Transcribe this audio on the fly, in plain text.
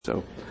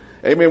So,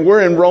 amen.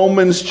 We're in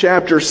Romans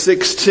chapter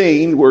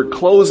 16. We're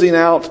closing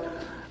out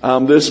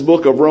this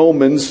book of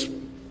Romans.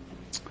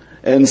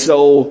 And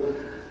so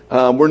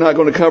we're not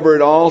going to cover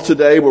it all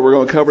today, but we're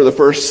going to cover the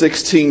first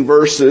 16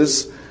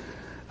 verses,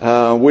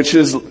 which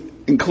is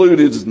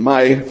included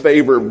my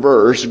favorite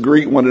verse,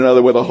 greet one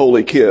another with a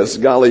holy kiss.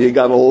 Golly, you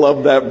got to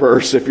love that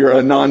verse if you're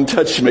a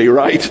non-touch me,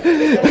 right?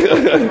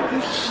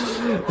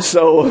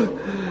 So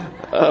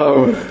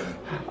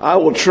I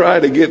will try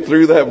to get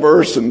through that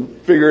verse and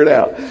figure it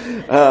out.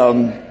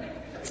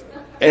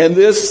 And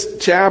this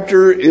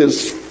chapter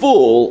is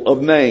full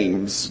of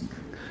names.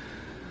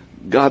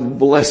 God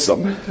bless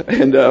them.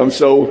 And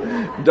so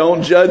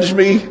don't judge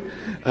me.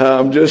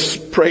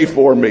 Just pray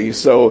for me.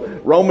 So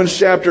Romans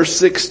chapter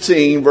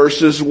 16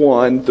 verses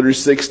 1 through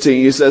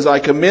 16, he says, I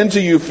commend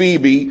to you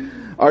Phoebe,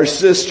 our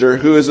sister,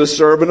 who is a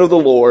servant of the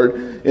Lord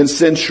in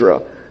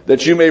Cenchrea,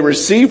 that you may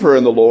receive her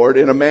in the Lord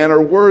in a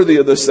manner worthy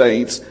of the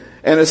saints,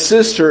 and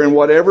assist her in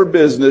whatever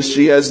business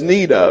she has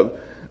need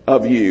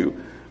of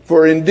you.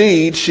 For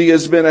indeed she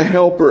has been a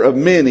helper of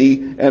many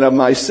and of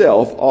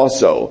myself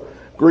also.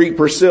 Greet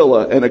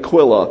Priscilla and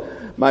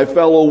Aquila, my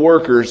fellow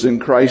workers in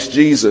Christ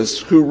Jesus,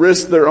 who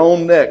risked their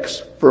own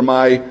necks for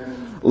my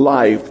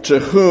life, to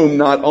whom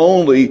not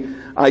only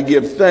I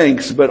give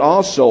thanks, but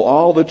also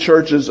all the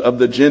churches of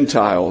the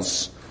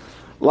Gentiles.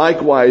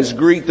 Likewise,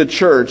 greet the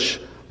church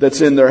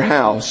that's in their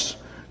house.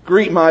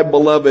 Greet my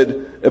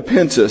beloved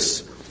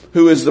Epentus,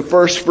 who is the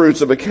first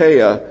fruits of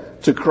Achaia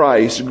to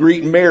Christ.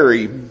 Greet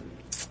Mary.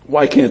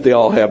 Why can't they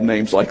all have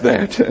names like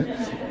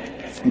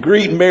that?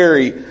 Greet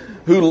Mary,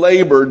 who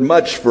labored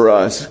much for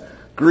us.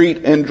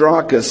 Greet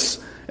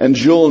Andronicus and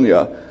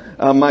Julia,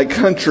 my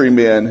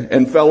countrymen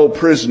and fellow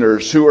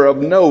prisoners, who are of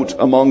note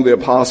among the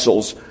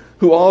apostles,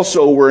 who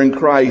also were in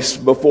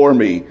Christ before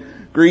me.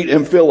 Greet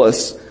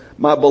Amphilas,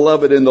 my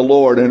beloved in the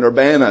Lord, and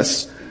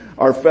Urbanus,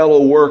 our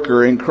fellow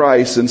worker in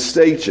Christ, and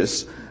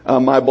Stachys,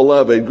 my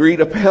beloved.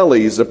 Greet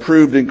Apelles,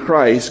 approved in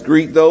Christ.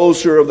 Greet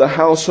those who are of the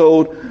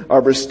household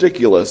of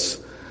Aristobulus.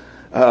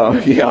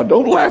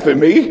 Don't laugh at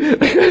me.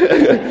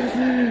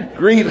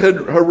 Greet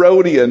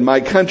Herodian, my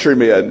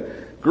countrymen.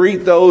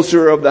 Greet those who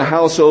are of the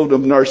household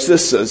of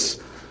Narcissus.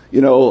 You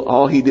know,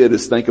 all he did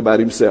is think about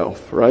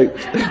himself, right?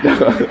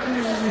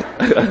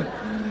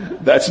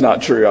 That's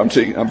not true. I'm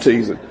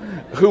teasing.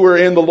 Who are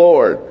in the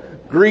Lord.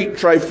 Greet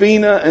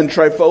Tryphena and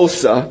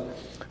Tryphosa,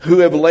 who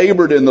have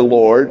labored in the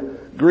Lord.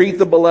 Greet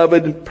the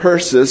beloved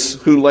Persis,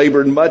 who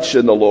labored much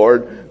in the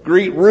Lord.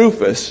 Greet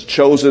Rufus,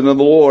 chosen in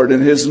the Lord,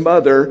 and his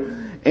mother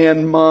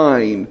and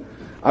mine.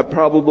 I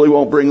probably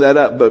won't bring that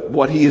up, but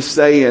what he is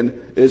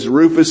saying is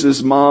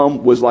Rufus's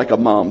mom was like a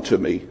mom to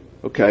me.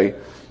 Okay.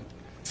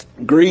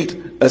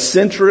 Greet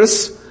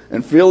Acentrus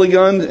and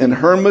Philion and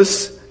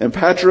Hermas and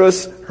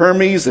Patros,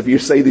 Hermes. If you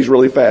say these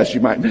really fast,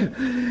 you might.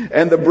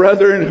 And the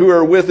brethren who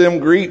are with him,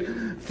 greet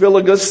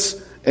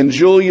Philologus and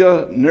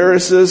Julia,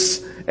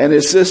 Nereus, and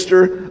his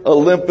sister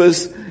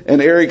Olympus.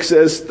 And Eric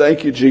says,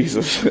 thank you,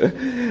 Jesus.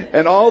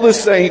 And all the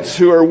saints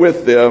who are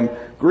with them,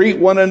 greet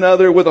one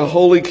another with a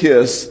holy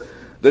kiss.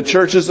 The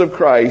churches of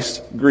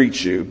Christ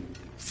greet you.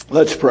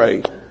 Let's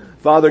pray.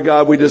 Father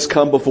God, we just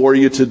come before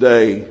you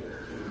today.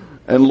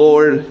 And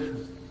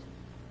Lord,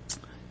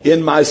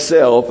 in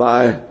myself,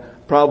 I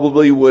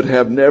probably would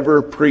have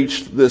never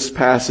preached this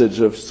passage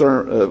of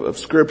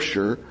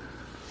Scripture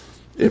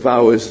if I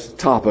was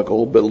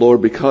topical. But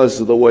Lord,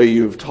 because of the way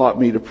you've taught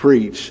me to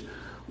preach,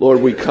 Lord,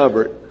 we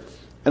cover it.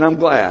 And I'm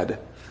glad.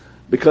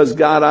 Because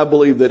God, I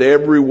believe that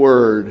every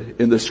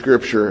word in the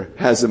Scripture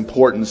has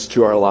importance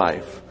to our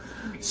life.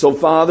 So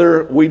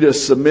Father, we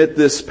just submit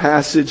this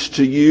passage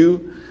to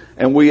you,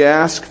 and we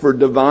ask for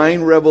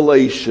divine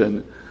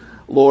revelation,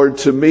 Lord,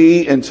 to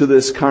me and to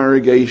this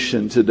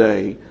congregation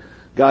today.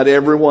 God,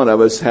 every one of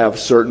us have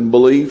certain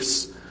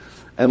beliefs,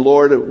 and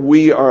Lord,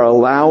 we are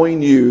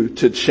allowing you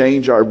to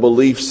change our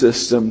belief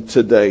system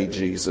today,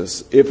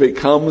 Jesus. If it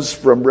comes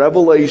from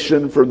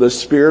revelation from the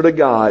Spirit of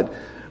God,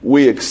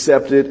 we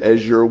accept it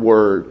as your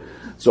word.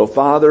 So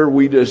Father,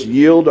 we just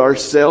yield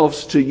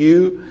ourselves to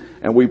you,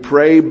 and we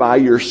pray by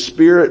your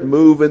Spirit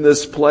move in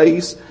this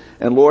place.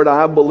 And Lord,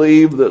 I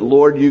believe that,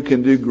 Lord, you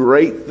can do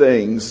great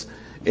things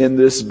in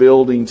this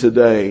building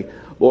today.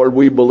 Lord,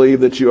 we believe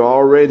that you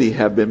already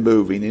have been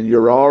moving and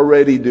you're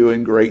already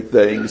doing great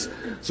things.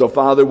 So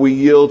Father, we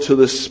yield to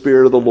the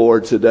Spirit of the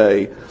Lord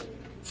today.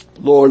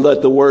 Lord,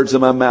 let the words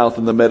of my mouth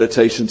and the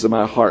meditations of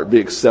my heart be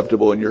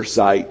acceptable in your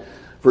sight.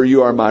 For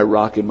you are my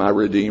rock and my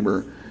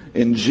redeemer.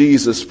 In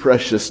Jesus'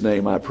 precious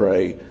name I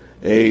pray.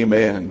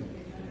 Amen.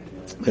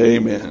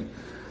 Amen.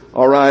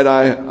 All right,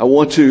 I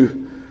want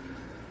to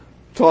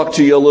talk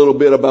to you a little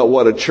bit about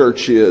what a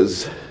church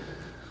is.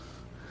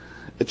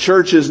 A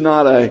church is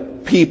not a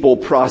people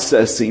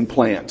processing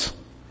plant.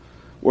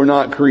 We're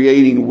not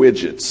creating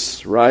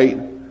widgets, right?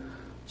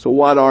 So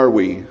what are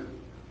we?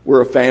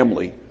 We're a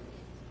family.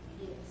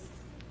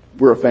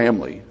 We're a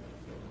family.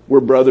 We're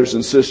brothers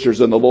and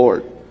sisters in the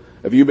Lord.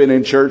 If you've been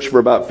in church for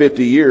about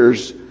 50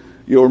 years,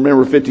 you'll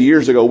remember 50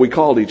 years ago we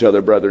called each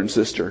other brother and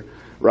sister,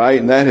 right?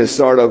 And that has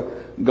sort of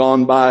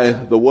gone by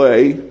the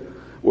way.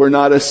 We're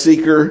not a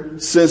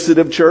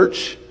seeker-sensitive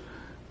church.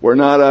 We're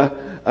not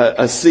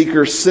a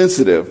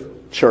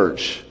seeker-sensitive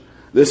church.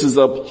 This is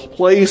a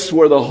place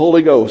where the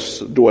Holy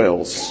Ghost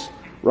dwells,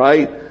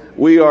 right?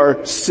 We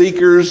are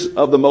seekers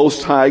of the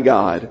Most High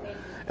God,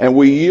 and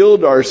we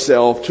yield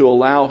ourselves to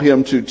allow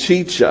Him to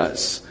teach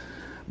us.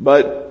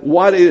 But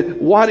what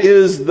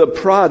is the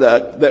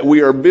product that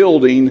we are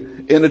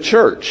building in a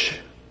church?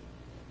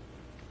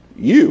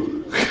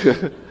 You.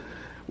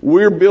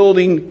 We're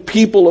building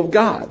people of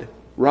God,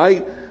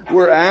 right?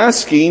 We're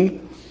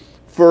asking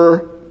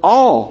for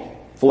all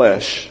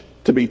flesh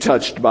to be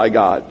touched by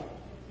God.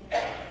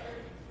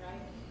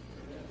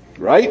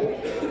 Right?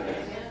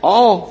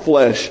 All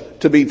flesh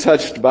to be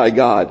touched by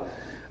God.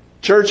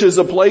 Church is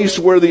a place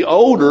where the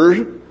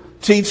older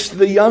teach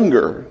the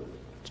younger,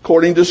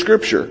 according to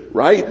Scripture,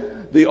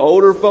 right? The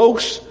older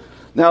folks.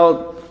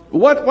 Now,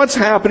 what's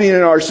happening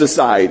in our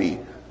society?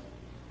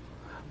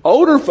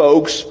 Older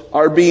folks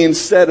are being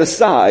set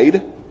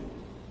aside,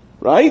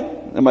 right?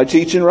 Am I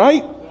teaching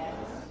right?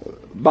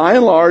 By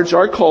and large,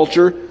 our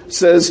culture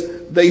says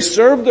they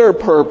serve their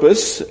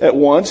purpose at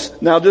once.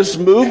 Now just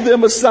move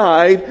them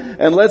aside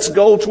and let's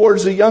go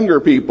towards the younger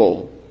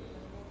people.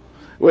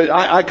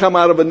 I come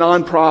out of a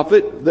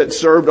nonprofit that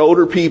served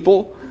older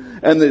people,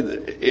 and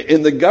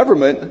in the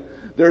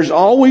government, there's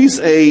always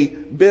a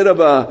bit of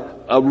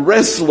a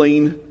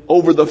wrestling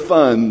over the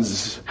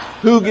funds.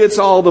 Who gets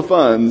all the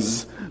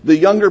funds? The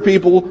younger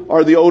people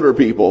or the older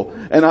people?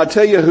 And I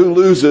tell you who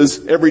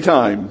loses every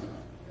time.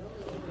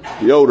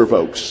 The older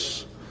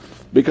folks.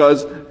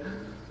 Because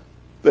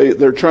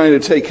they're trying to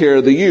take care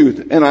of the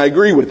youth. And I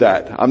agree with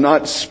that. I'm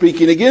not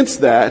speaking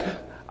against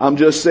that. I'm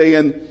just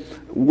saying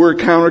we're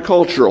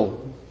countercultural.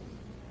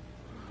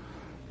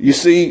 You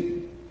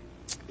see,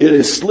 it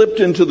has slipped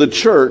into the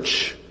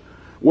church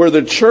where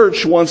the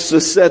church wants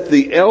to set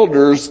the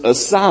elders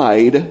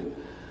aside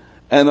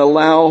and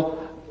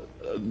allow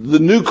the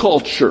new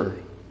culture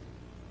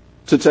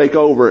to take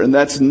over. And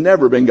that's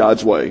never been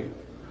God's way.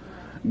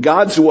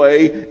 God's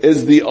way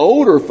is the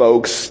older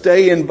folks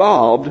stay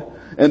involved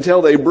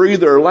until they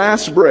breathe their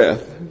last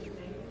breath,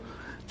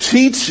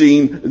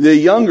 teaching the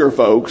younger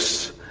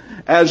folks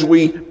as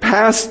we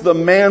pass the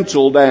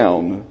mantle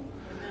down.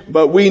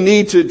 But we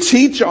need to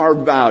teach our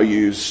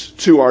values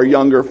to our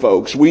younger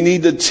folks. We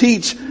need to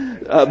teach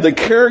the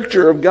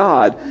character of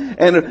God.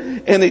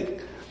 And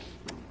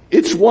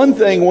it's one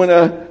thing when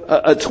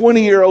a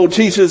 20-year-old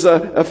teaches a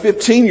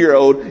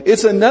 15-year-old.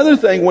 It's another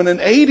thing when an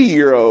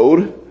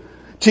 80-year-old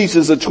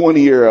teaches a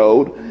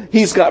 20-year-old.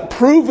 He's got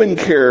proven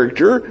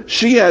character.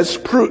 She has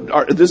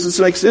does this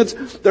make sense?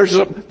 There's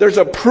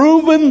a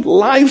proven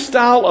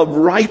lifestyle of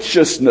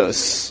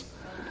righteousness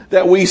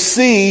that we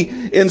see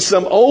in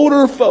some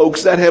older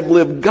folks that have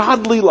lived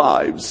godly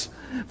lives.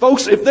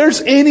 Folks, if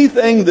there's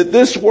anything that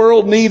this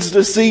world needs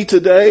to see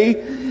today,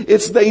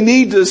 it's they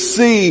need to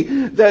see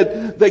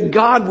that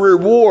God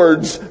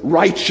rewards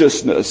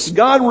righteousness.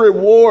 God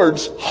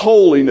rewards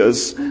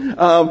holiness.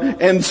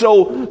 And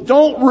so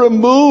don't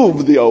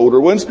remove the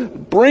older ones.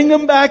 Bring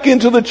them back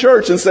into the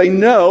church and say,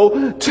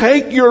 no,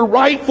 take your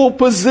rightful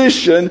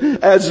position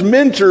as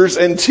mentors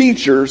and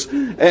teachers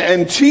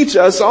and teach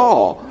us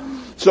all.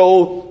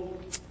 So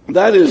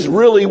that is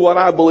really what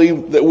I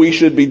believe that we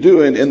should be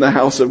doing in the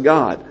house of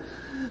God.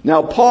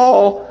 Now,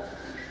 Paul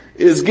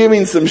is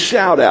giving some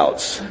shout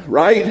outs,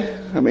 right?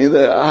 I mean,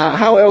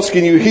 how else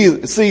can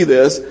you see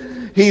this?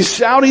 He's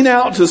shouting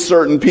out to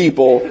certain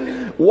people.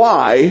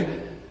 Why?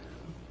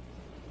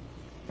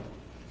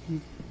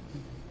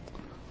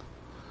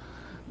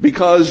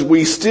 Because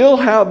we still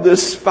have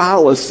this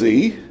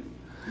fallacy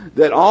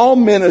that all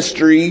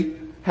ministry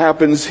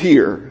happens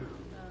here.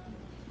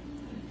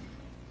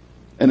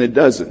 And it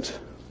doesn't.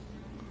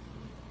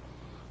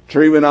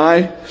 Treva and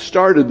I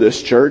started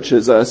this church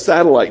as a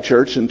satellite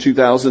church in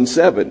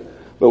 2007.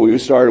 But we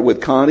started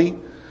with Connie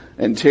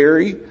and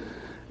Terry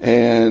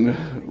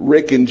and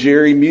Rick and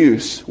Jerry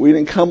Muse. We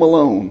didn't come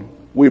alone.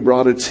 We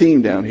brought a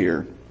team down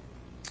here.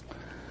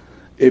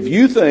 If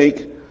you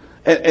think,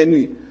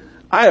 and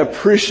I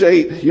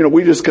appreciate,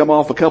 we just come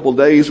off a couple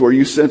days where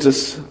you sent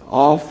us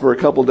off for a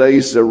couple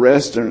days to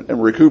rest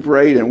and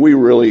recuperate, and we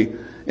really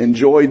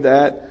enjoyed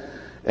that.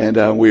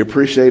 And we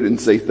appreciate it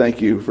and say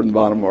thank you from the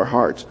bottom of our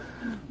hearts.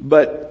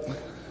 But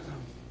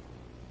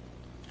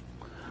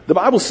the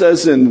Bible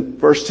says in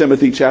 1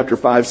 Timothy chapter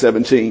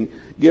 5:17,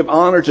 give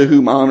honor to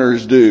whom honor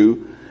is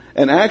due,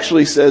 and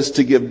actually says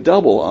to give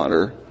double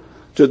honor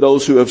to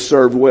those who have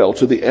served well,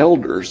 to the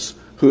elders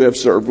who have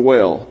served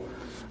well.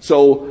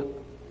 So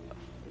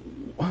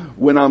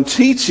when I'm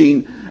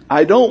teaching,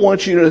 I don't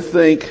want you to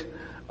think,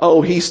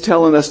 oh, he's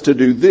telling us to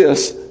do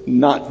this,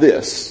 not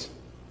this.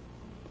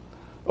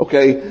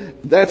 Okay,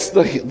 that's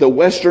the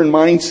Western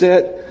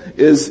mindset.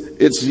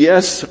 It's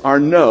yes or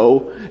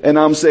no, and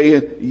I'm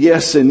saying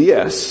yes and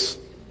yes.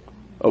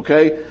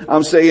 Okay?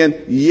 I'm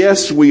saying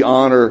yes, we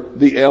honor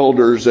the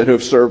elders that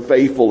have served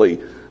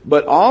faithfully,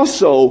 but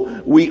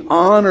also we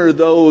honor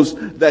those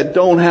that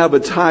don't have a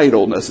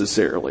title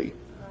necessarily,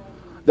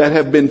 that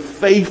have been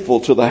faithful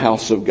to the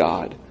house of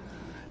God.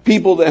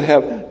 People that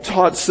have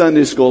taught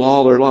Sunday school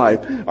all their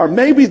life. Or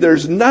maybe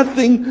there's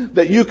nothing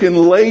that you can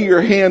lay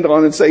your hand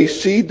on and say,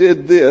 she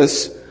did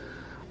this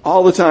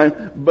all the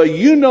time. But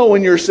you know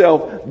in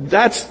yourself,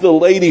 that's the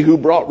lady who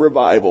brought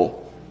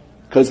revival.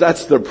 Because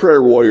that's the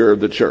prayer warrior of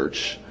the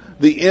church.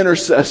 The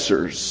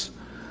intercessors.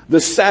 The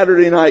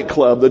Saturday night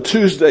club. The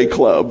Tuesday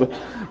club.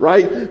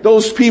 Right?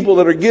 Those people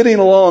that are getting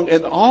along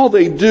and all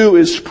they do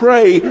is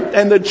pray.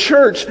 And the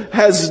church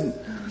has...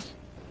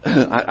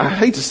 I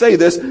hate to say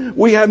this,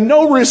 we have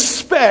no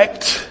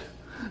respect,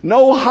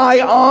 no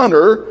high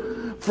honor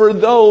for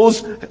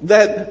those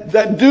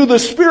that do the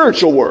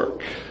spiritual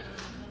work.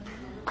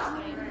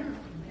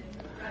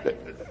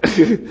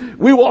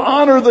 We will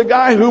honor the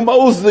guy who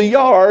mows the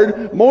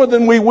yard more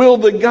than we will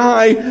the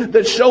guy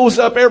that shows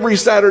up every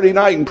Saturday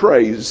night and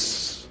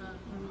prays.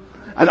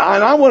 And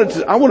I want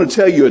to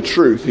tell you a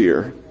truth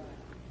here.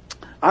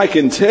 I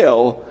can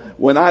tell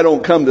when I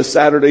don't come to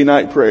Saturday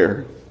night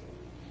prayer.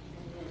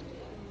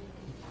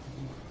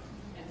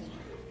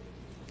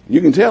 You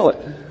can tell it.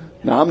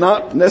 Now, I'm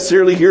not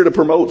necessarily here to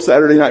promote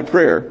Saturday night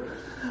prayer.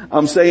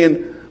 I'm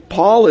saying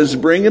Paul is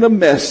bringing a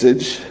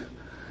message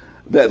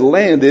that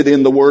landed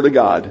in the Word of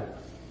God.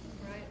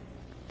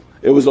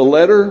 It was a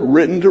letter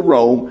written to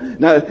Rome.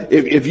 Now,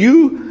 if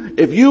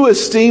you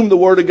esteem the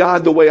Word of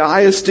God the way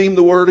I esteem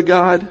the Word of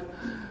God,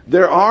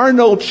 there are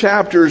no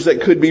chapters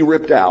that could be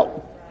ripped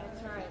out.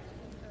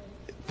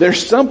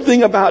 There's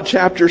something about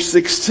chapter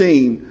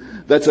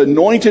 16 that's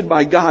anointed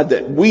by God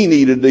that we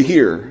needed to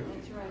hear.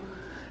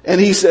 And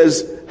he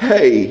says,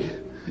 hey,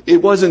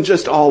 it wasn't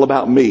just all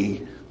about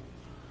me.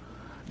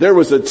 There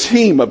was a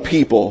team of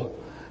people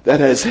that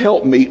has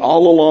helped me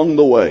all along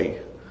the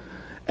way.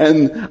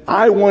 And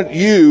I want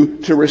you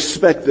to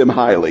respect them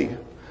highly.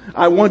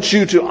 I want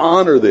you to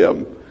honor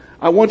them.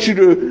 I want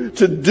you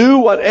to do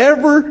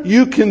whatever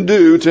you can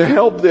do to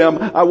help them.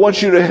 I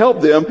want you to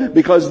help them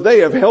because they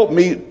have helped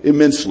me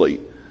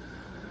immensely.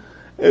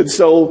 And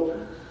so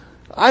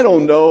I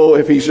don't know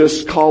if he's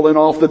just calling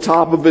off the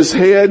top of his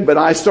head, but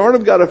I sort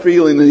of got a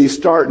feeling that he's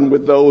starting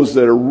with those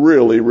that are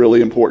really, really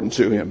important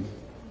to him.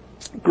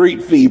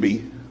 Greet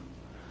Phoebe.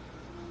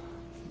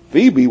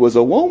 Phoebe was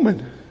a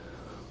woman.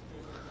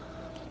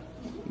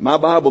 My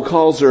Bible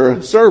calls her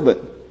a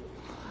servant.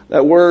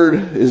 That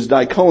word is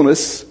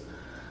diakonos.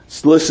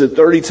 It's listed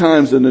 30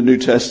 times in the New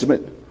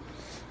Testament.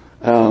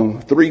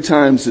 3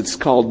 times it's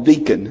called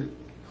deacon.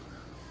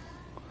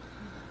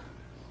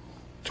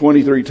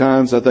 23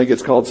 times, I think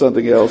it's called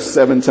something else.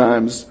 7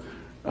 times,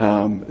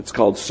 it's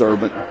called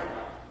servant.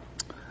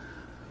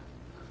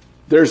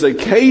 There's a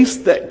case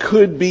that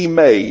could be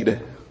made.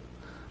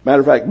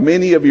 Matter of fact,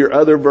 many of your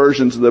other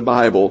versions of the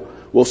Bible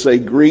will say,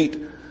 greet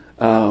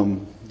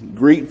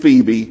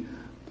Phoebe,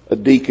 a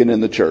deacon in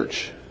the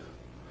church.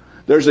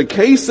 There's a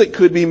case that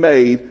could be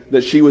made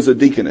that she was a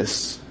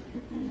deaconess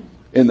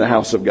in the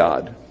house of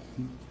God.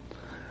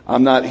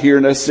 I'm not here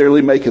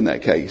necessarily making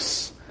that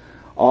case.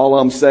 All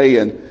I'm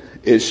saying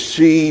is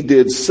she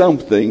did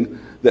something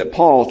that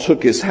Paul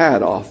took his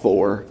hat off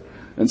for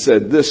and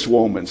said, this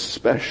woman's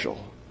special.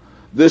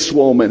 This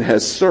woman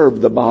has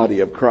served the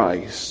body of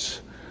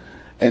Christ.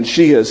 And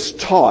she has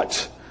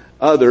taught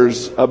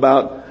others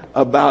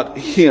about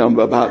him,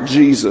 about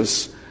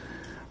Jesus.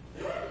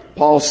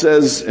 Paul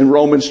says in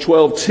Romans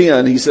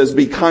 12:10, he says,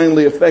 be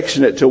kindly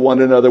affectionate to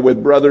one another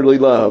with brotherly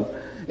love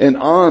and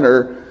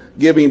honor,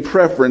 giving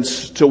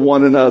preference to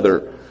one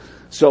another.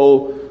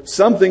 So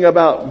something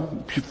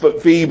about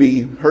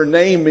Phoebe, her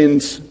name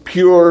means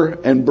pure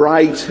and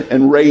bright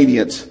and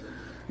radiant.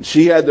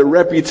 She had the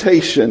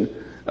reputation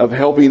of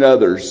helping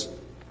others.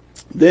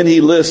 Then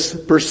he lists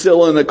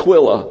Priscilla and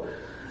Aquila.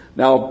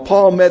 Now,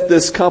 Paul met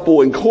this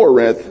couple in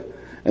Corinth,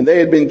 and they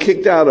had been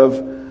kicked out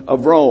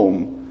of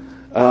Rome.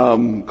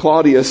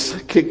 Claudius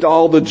kicked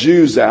all the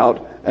Jews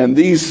out, and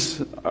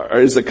these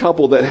is a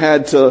couple that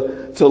had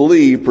to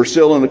leave,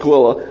 Priscilla and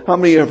Aquila. How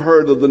many have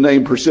heard of the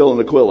name Priscilla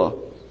and Aquila?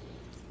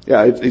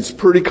 Yeah, it's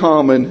pretty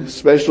common,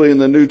 especially in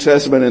the New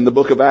Testament in the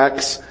book of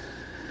Acts.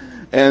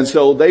 And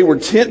so they were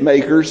tent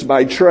makers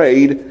by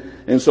trade.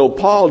 And so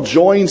Paul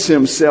joins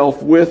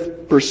himself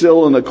with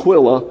Priscilla and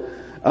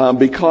Aquila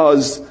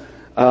because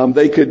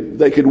they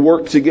could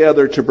work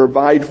together to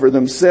provide for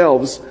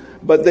themselves.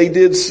 But they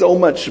did so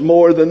much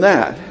more than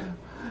that.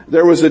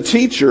 There was a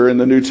teacher in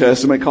the New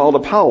Testament called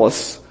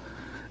Apollos.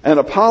 And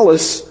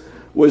Apollos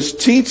was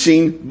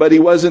teaching, but he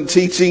wasn't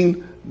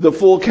teaching the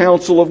full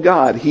counsel of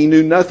God. He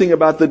knew nothing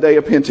about the day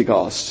of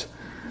Pentecost.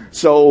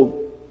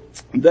 So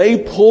they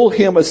pull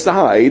him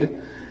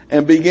aside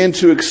and begin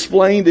to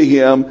explain to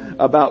him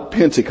about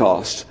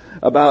Pentecost,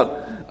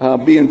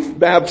 about being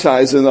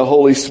baptized in the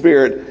Holy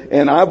Spirit.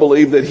 And I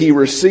believe that he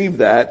received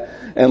that.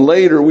 And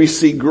later we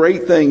see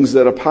great things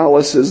that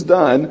Apollos has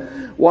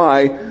done.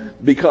 Why?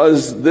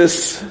 Because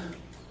this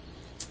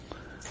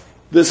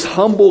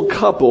humble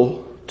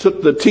couple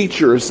took the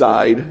teacher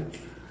aside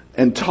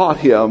and taught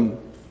him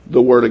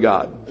the Word of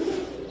God.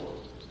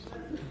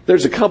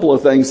 There's a couple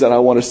of things that I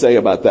want to say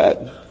about that.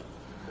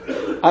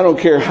 I don't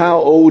care how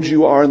old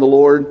you are in the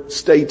Lord,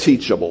 stay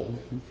teachable.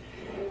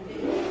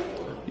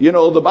 You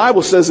know, the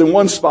Bible says in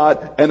one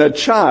spot, and a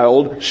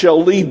child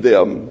shall lead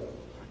them.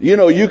 You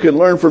know, you can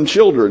learn from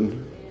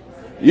children.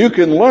 You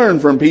can learn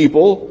from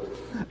people.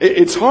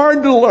 It's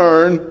hard to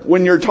learn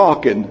when you're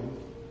talking.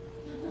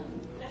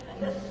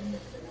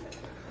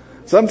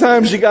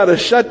 Sometimes you got to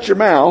shut your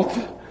mouth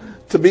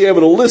to be able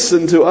to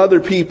listen to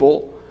other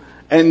people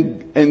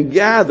and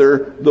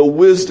gather the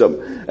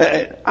wisdom.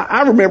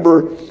 I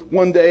remember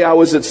one day I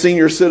was at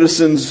Senior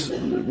Citizens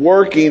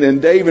working,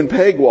 and Dave and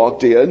Peg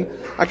walked in.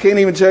 I can't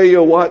even tell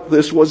you what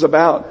this was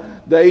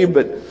about, Dave,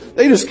 but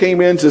they just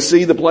came in to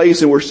see the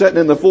place, and we're sitting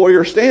in the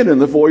foyer, standing in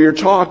the foyer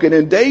talking,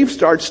 and Dave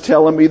starts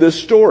telling me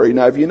this story.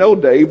 Now, if you know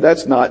Dave,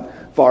 that's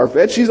not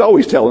far-fetched. He's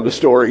always telling a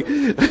story.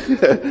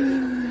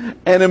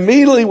 And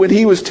immediately when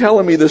he was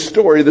telling me this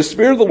story, the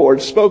Spirit of the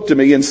Lord spoke to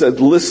me and said,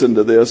 listen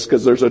to this,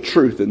 because there's a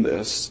truth in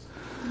this.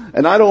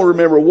 And I don't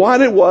remember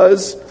what it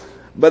was,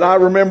 but I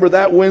remember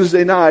that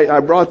Wednesday night I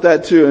brought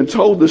that to and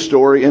told the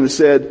story and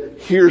said,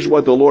 here's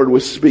what the Lord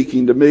was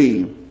speaking to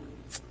me.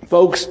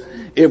 Folks,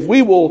 if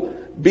we will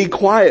be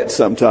quiet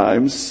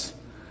sometimes,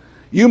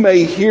 you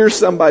may hear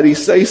somebody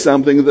say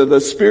something that the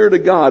Spirit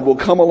of God will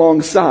come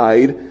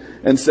alongside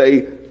and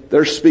say,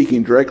 they're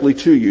speaking directly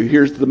to you.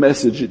 Here's the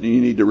message that you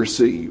need to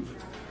receive.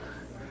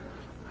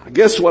 I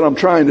guess what I'm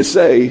trying to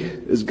say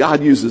is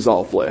God uses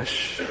all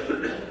flesh,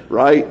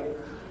 right?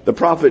 The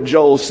prophet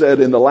Joel said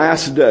in the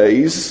last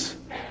days,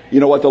 you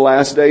know what the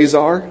last days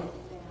are?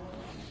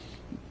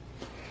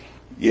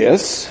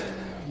 Yes.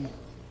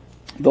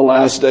 The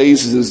last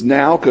days is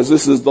now, because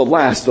this is the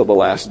last of the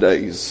last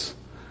days.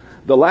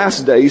 The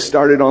last days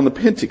started on the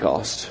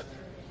Pentecost.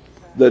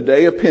 The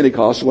day of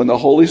Pentecost, when the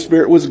Holy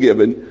Spirit was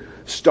given,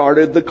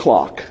 started the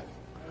clock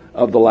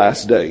of the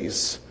last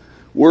days.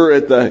 We're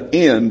at the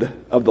end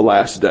of the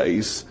last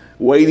days,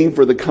 waiting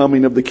for the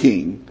coming of the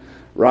King,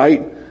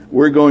 right?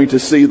 We're going to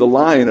see the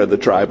Lion of the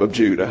tribe of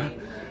Judah,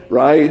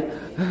 right?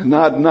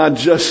 Not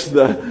just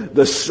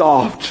the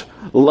soft,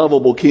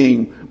 lovable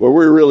King, where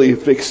we're really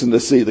fixing to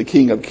see the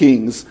King of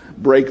Kings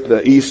break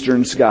the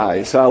eastern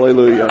skies.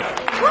 Hallelujah.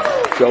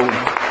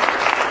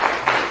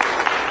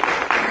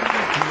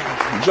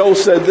 Joel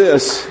said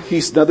this.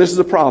 Now this is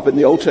a prophet in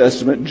the Old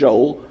Testament,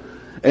 Joel.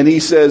 And he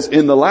says,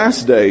 in the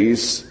last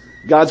days,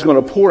 God's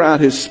going to pour out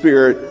His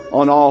Spirit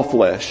on all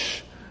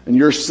flesh. And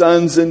your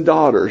sons and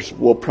daughters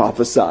will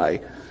prophesy.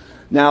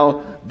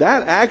 Now,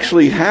 that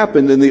actually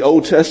happened in the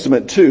Old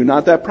Testament too.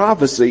 Not that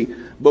prophecy,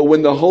 but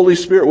when the Holy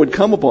Spirit would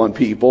come upon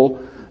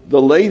people,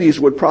 the ladies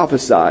would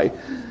prophesy.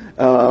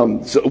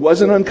 So it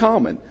wasn't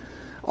uncommon.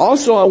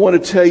 Also, I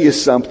want to tell you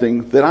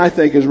something that I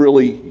think is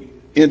really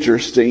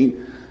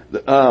interesting.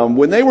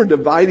 When they were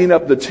dividing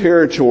up the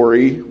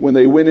territory, when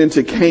they went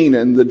into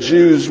Canaan, the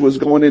Jews was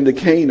going into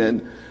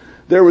Canaan,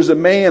 there was a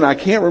man, I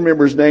can't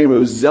remember his name, it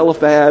was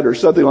Zelophehad or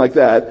something like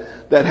that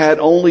had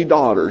only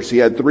daughters. He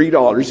had 3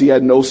 daughters. He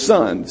had no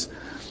sons.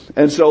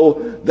 And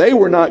so they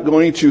were not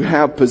going to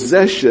have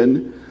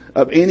possession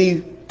of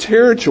any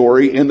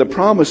territory in the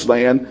promised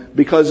land,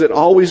 because it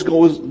always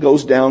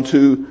goes down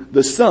to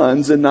the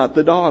sons and not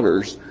the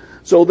daughters.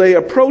 So they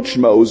approached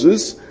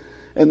Moses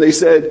and they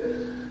said,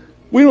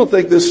 we don't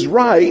think this is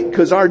right,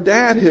 because our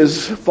dad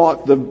has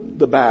fought the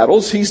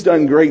battles. He's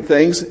done great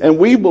things, and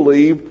we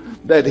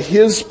believe that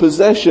his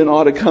possession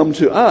ought to come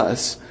to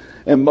us.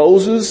 And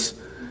Moses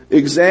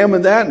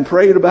examined that and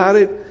prayed about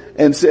it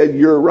and said,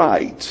 you're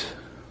right.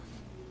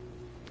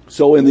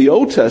 So in the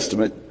Old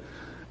Testament,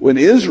 when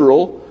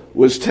Israel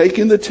was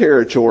taking the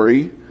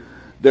territory,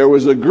 there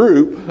was a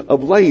group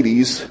of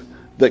ladies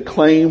that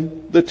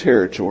claimed the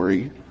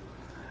territory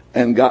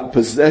and got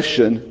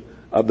possession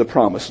of the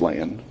promised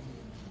land.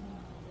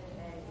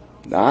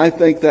 Now, I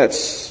think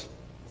that's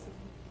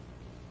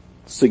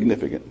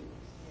significant,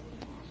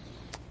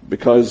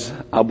 because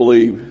I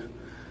believe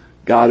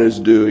God is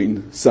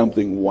doing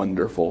something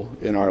wonderful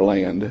in our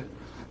land.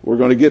 We're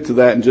going to get to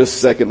that in just a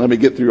second. Let me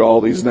get through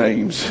all these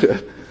names.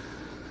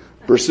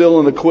 Priscilla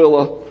and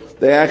Aquila,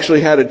 they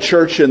actually had a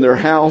church in their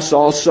house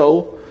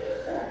also.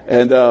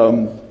 And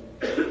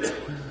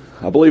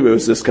I believe it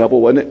was this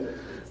couple, wasn't it?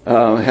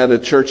 Had a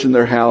church in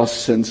their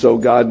house. And so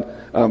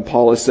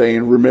Paul is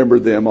saying, remember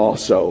them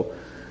also.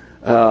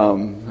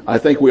 I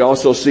think we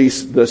also see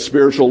the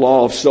spiritual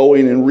law of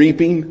sowing and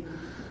reaping.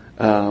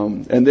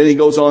 And then he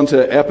goes on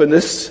to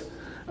Epaphras.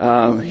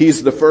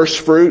 He's the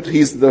first fruit.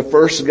 He's the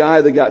first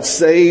guy that got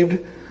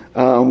saved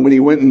when he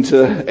went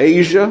into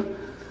Asia.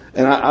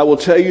 And I will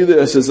tell you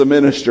this as a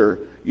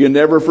minister, you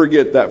never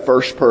forget that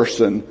first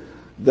person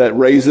that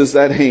raises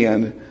that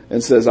hand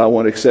and says, I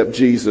want to accept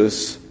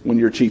Jesus when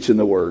you're teaching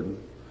the Word.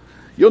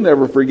 You'll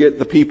never forget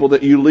the people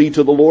that you lead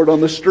to the Lord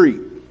on the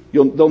street.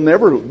 They'll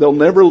never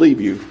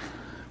leave you.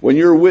 When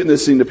you're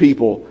witnessing to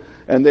people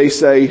and they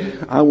say,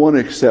 I want to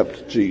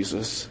accept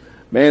Jesus.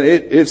 Man,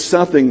 it's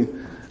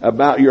something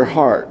about your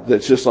heart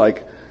that's just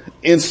like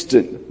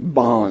instant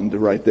bond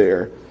right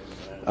there.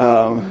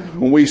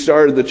 When we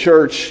started the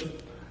church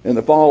in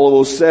the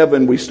fall of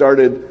 2007, we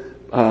started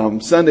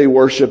Sunday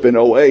worship in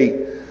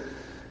 2008.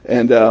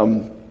 And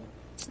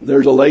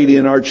there's a lady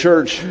in our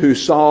church who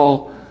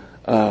saw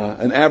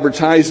an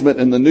advertisement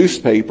in the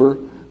newspaper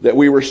that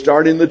we were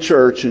starting the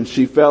church, and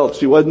she felt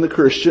she wasn't a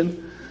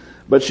Christian,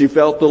 but she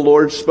felt the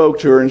Lord spoke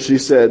to her, and she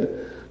said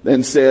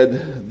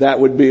that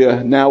would be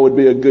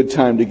a good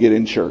time to get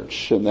in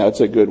church, and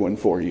that's a good one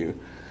for you.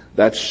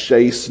 That's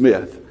Shay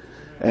Smith,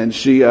 and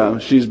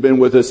she's been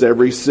with us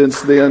ever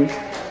since then,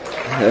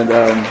 and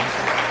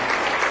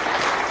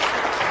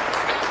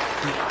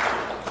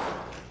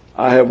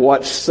I have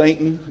watched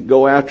Satan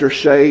go after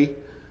Shay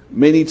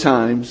many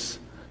times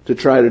to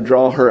try to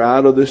draw her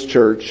out of this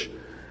church,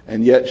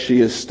 and yet she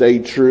has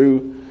stayed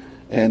true.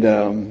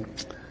 And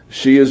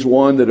she is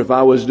one that if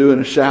I was doing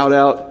a shout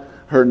out,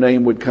 her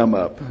name would come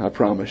up, I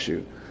promise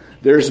you.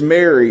 There's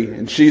Mary,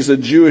 and she's a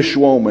Jewish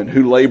woman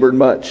who labored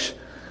much.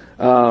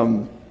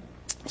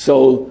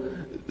 So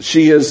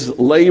she has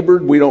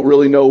labored. We don't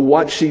really know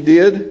what she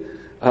did,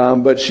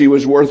 but she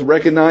was worth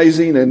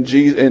recognizing,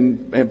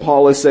 and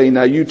Paul is saying,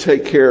 now you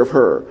take care of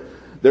her.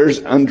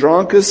 There's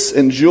Andronicus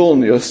and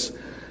Julius.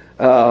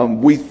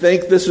 We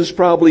think this is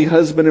probably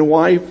husband and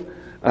wife.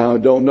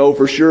 Don't know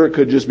for sure. It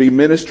could just be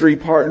ministry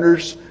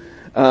partners.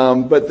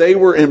 But they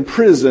were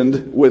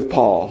imprisoned with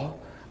Paul,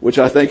 which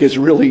I think is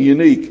really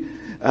unique.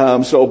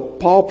 So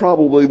Paul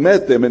probably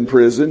met them in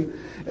prison.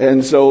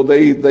 And so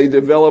they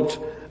developed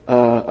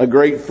a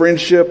great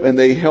friendship, and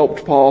they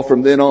helped Paul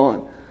from then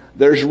on.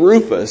 There's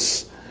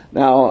Rufus.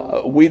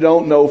 Now, we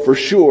don't know for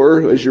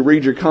sure. As you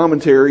read your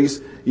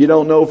commentaries, you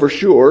don't know for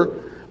sure.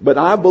 But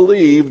I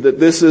believe that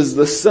this is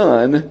the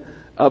son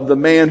of the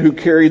man who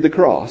carried the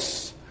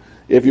cross.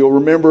 If you'll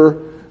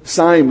remember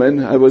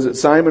Simon, was it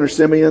Simon or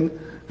Simeon,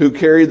 who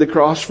carried the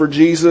cross for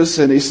Jesus,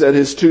 and he said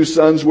his two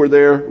sons were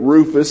there,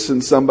 Rufus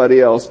and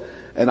somebody else.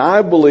 And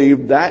I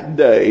believe that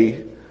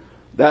day,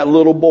 that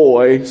little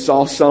boy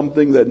saw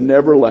something that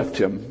never left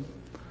him.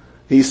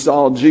 He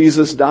saw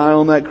Jesus die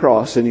on that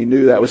cross, and he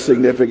knew that was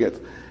significant.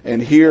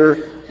 And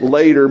here,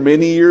 later,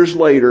 many years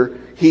later,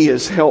 he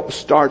has helped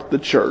start the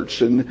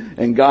church,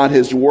 and God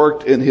has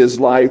worked in his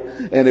life.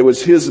 And it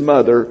was his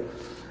mother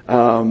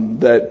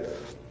that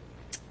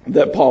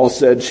Paul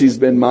said, she's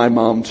been my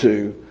mom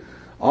too.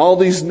 All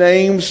these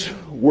names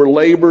were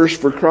laborers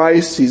for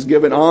Christ. He's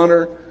given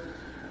honor.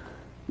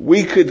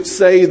 We could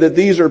say that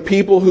these are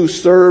people who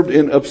served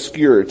in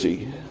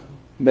obscurity,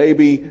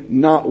 maybe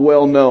not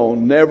well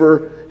known,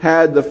 never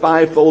had the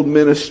fivefold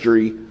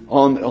ministry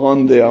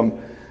on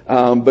them,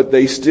 but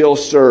they still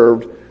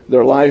served.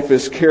 Their life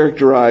is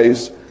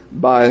characterized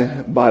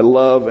by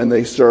love, and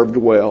they served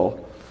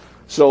well.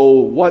 So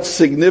what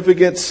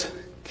significance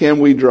can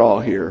we draw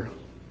here?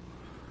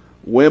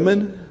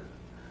 Women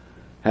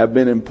have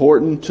been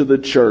important to the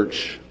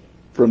church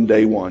from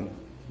day one.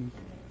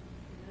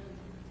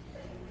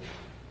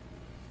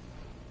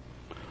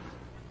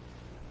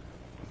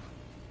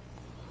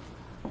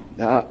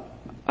 Now,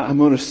 I'm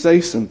going to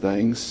say some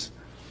things,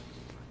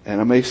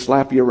 and I may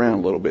slap you around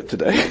a little bit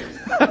today.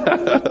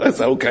 That's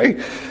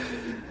okay.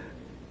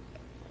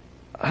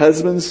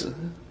 Husbands,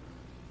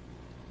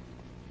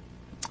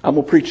 I'm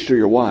going to preach to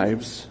your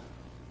wives.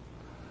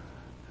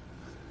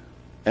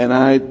 And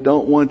I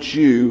don't want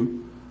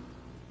you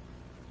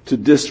to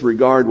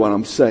disregard what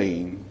I'm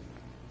saying.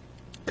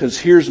 Because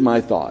here's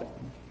my thought.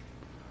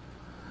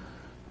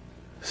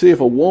 See, if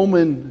a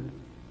woman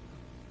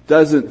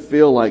doesn't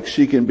feel like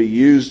she can be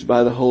used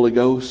by the Holy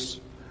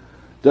Ghost,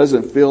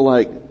 doesn't feel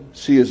like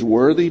she is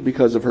worthy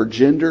because of her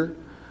gender,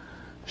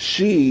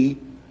 she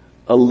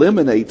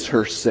eliminates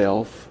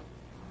herself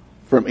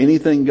from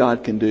anything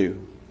God can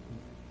do.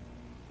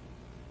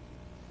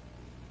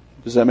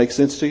 Does that make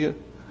sense to you?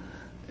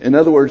 In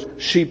other words,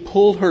 she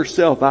pulled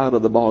herself out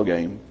of the ball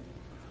game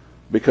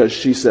because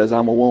she says,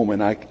 I'm a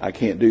woman, I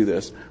can't do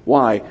this.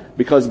 Why?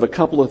 Because of a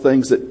couple of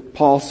things that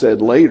Paul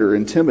said later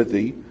in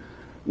Timothy.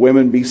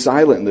 Women, be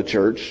silent in the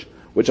church,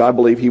 which I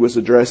believe he was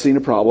addressing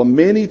a problem.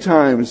 Many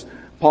times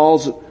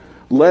Paul's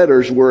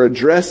letters were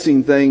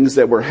addressing things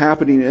that were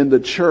happening in the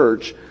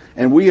church,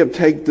 and we have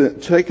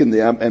taken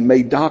them and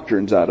made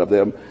doctrines out of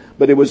them,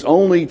 but it was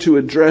only to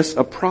address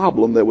a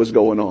problem that was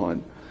going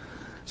on.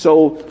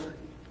 So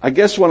I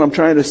guess what I'm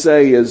trying to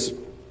say is,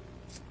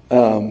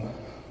 I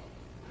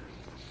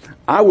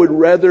would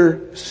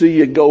rather see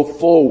you go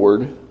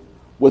forward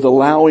with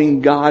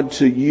allowing God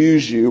to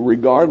use you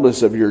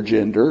regardless of your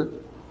gender,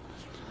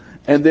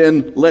 and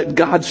then let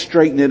God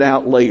straighten it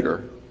out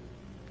later.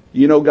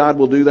 You know God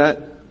will do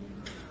that?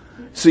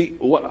 See,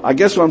 I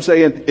guess what I'm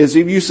saying is,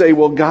 if you say,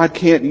 well, God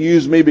can't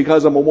use me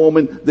because I'm a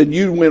woman, then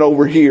you went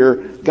over here,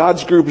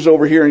 God's group is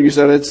over here, and you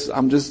said,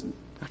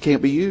 I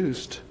can't be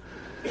used.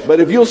 But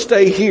if you'll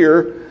stay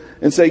here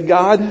and say,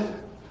 God,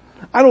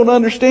 I don't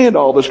understand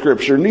all the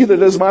scripture, neither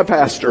does my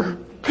pastor.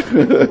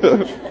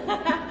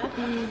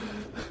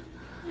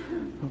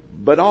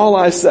 But all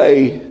I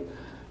say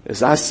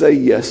is, I say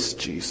yes,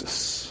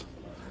 Jesus.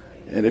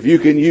 And if you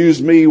can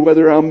use me,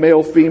 whether I'm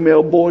male,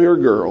 female, boy, or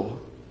girl,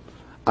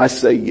 I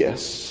say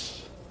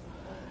yes.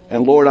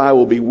 And Lord, I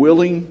will be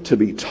willing to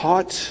be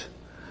taught,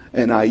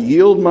 and I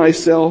yield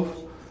myself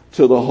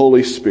to the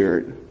Holy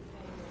Spirit.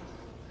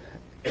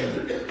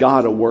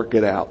 God will work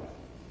it out.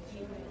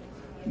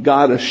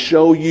 God to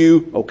show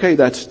you, okay,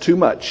 that's too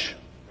much.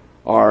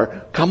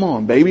 Or, come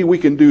on, baby, we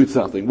can do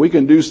something. We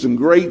can do some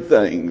great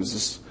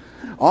things.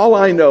 All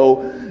I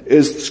know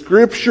is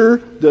Scripture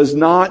does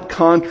not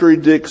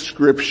contradict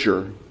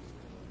Scripture.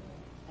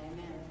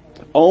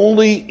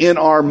 Only in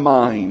our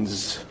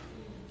minds.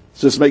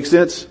 Does this make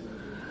sense?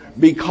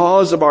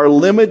 Because of our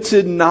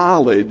limited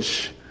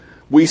knowledge,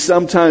 we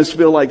sometimes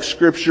feel like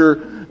Scripture,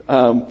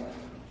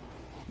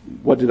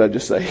 what did I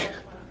just say?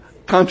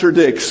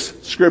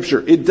 Contradicts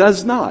Scripture. It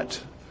does not.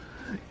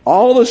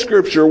 All the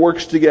Scripture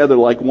works together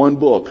like one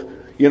book.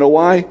 You know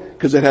why?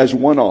 Because it has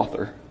one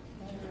author.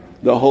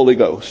 The Holy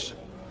Ghost.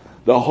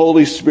 The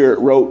Holy Spirit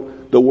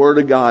wrote the Word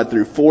of God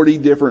through 40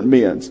 different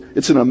men.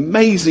 It's an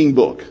amazing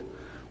book.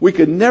 We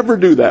could never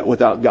do that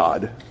without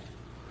God.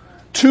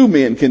 Two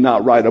men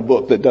cannot write a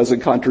book that doesn't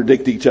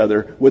contradict each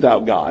other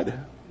without God.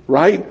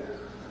 Right?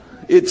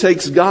 It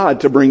takes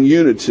God to bring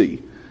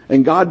unity.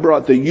 And God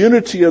brought the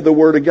unity of the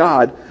Word of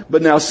God.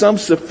 But now some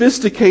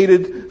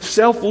sophisticated,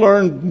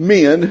 self-learned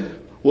men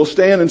will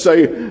stand and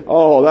say,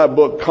 oh, that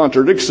book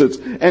contradicts it.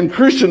 And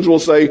Christians will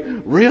say,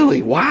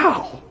 really?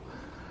 Wow.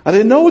 I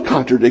didn't know it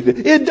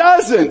contradicted. It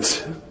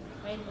doesn't.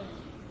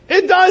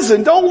 It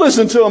doesn't. Don't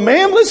listen to a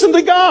man. Listen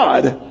to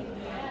God.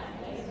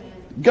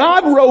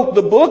 God wrote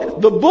the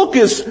book. The book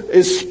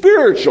is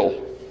spiritual.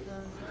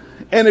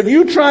 And if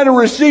you try to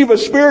receive a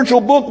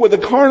spiritual book with a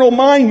carnal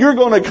mind, you're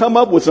going to come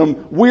up with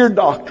some weird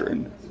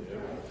doctrine.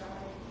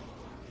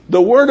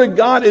 The Word of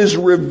God is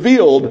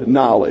revealed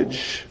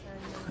knowledge.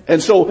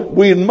 And so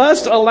we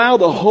must allow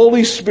the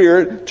Holy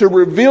Spirit to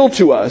reveal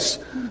to us.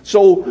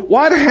 So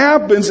what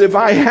happens if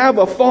I have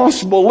a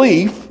false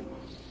belief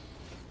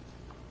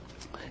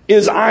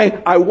is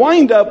I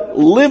wind up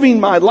living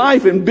my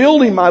life and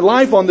building my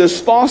life on this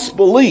false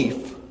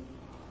belief.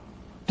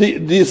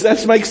 Does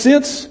that make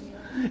sense?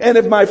 And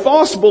if my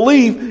false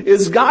belief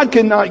is God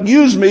cannot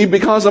use me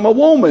because I'm a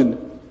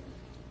woman.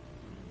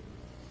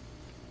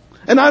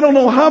 And I don't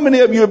know how many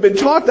of you have been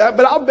taught that,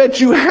 but I'll bet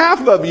you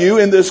half of you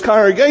in this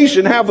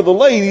congregation, half of the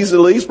ladies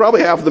at least,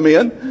 probably half of the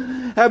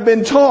men, have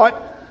been taught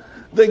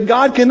that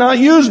God cannot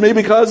use me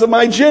because of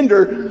my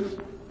gender.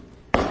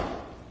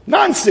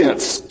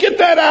 Nonsense. Get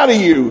that out of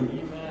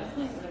you.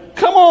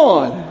 Come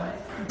on.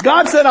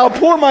 God said, I'll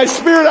pour my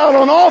Spirit out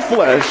on all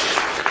flesh.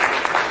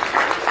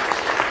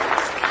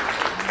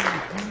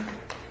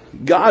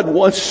 God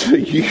wants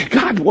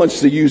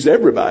to use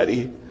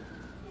everybody.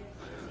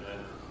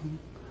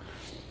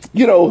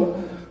 You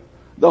know,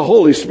 the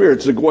Holy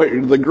Spirit's the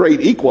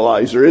great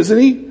equalizer, isn't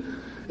he?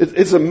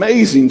 It's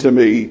amazing to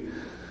me.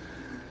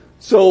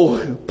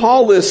 So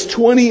Paul lists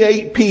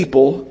 28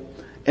 people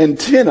and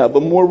 10 of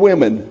them were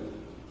women.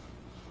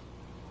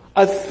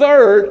 A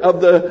third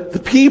of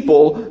the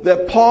people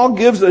that Paul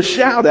gives a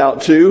shout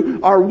out to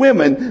are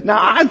women. Now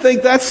I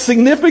think that's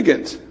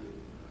significant.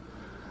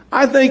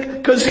 I think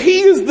because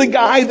he is the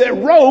guy that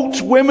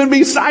wrote Women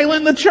Be Silent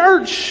in the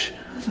Church.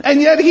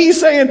 And yet he's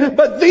saying,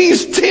 but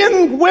these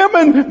 10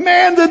 women,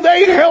 man, did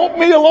they help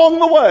me along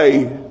the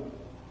way.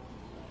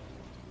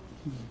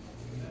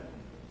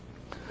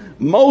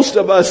 Most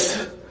of us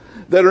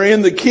that are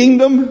in the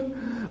kingdom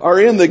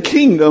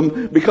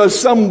because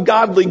some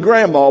godly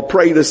grandma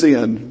prayed us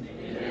in.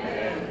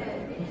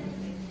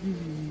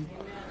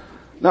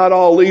 Not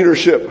all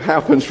leadership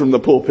happens from the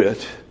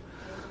pulpit.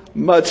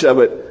 Much of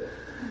it.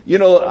 You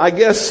know, I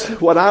guess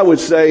what I would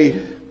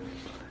say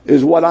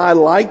is what I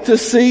like to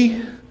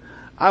see.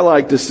 I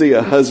like to see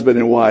a husband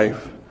and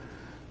wife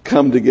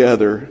come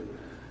together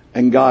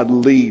and God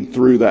lead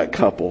through that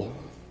couple.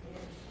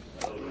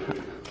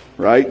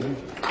 Right?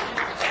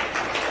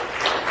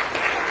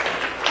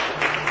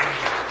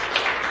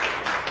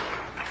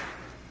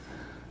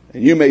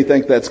 And you may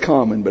think that's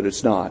common, but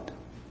it's not.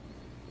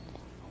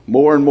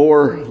 More and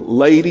more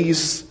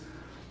ladies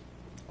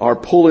are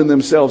pulling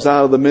themselves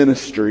out of the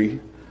ministry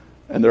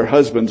and their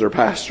husbands are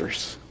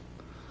pastors.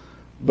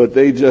 But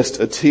they just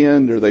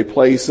attend or they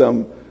play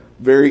some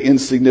very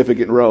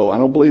insignificant role. I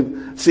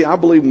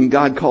believe when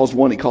God calls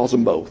one, He calls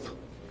them both.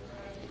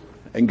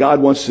 And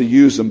God wants to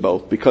use them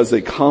both because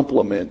they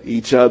complement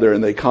each other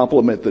and they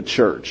complement the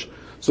church.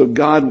 So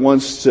God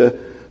wants to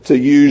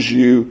use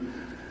you.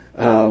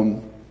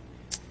 And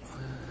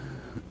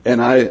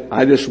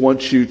I just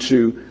want you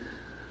to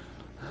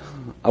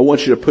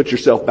put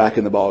yourself back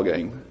in the ball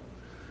game.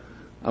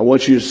 I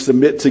want you to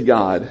submit to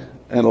God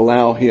and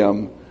allow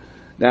Him.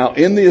 Now,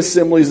 in the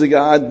Assemblies of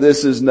God,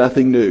 this is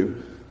nothing new.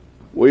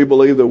 We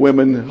believe that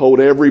women hold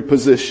every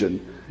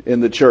position in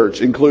the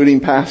church, including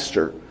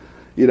pastor.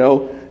 You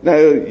know, now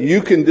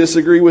you can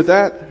disagree with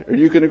that or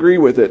you can agree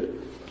with it.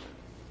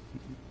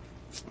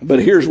 But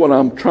here's what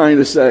I'm trying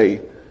to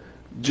say.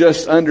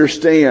 Just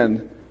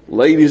understand,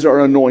 ladies are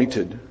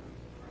anointed.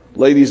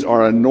 Ladies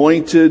are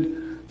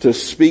anointed to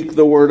speak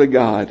the Word of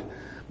God.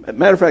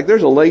 Matter of fact,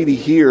 there's a lady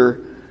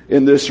here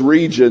in this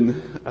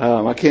region.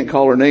 I can't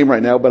call her name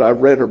right now, but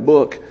I've read her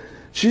book.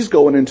 She's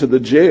going into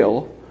the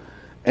jail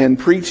and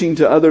preaching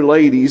to other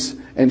ladies,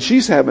 and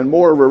she's having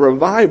more of a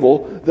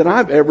revival than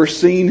I've ever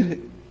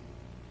seen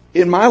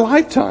in my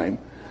lifetime.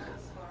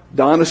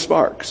 Donna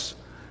Sparks.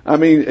 I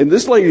mean, and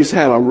this lady's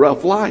had a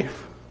rough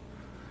life.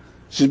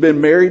 She's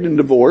been married and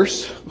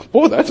divorced.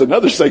 Boy, that's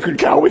another sacred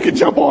cow we could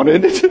jump on,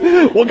 isn't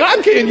it? Well,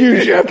 God can't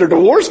use you after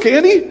divorce,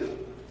 can He?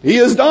 He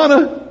is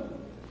Donna.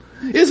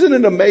 Isn't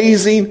it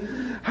amazing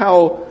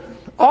how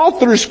all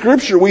through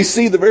Scripture we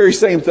see the very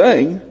same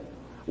thing,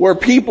 where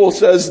people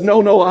says,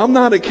 no, I'm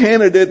not a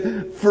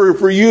candidate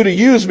for you to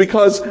use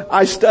because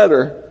I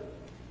stutter.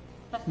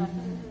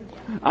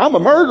 I'm a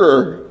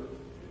murderer.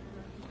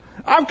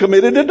 I've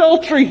committed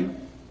adultery.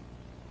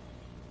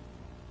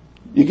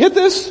 You get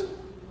this?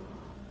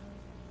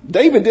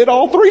 David did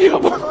all three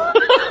of them.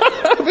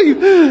 I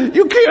mean,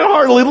 you can't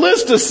hardly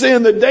list a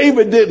sin that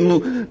David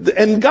didn't.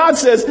 And God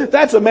says,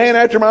 that's a man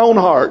after my own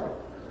heart.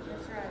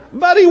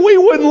 Buddy, we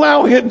wouldn't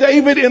allow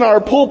David in our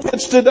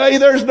pulpits today.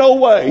 There's no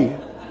way.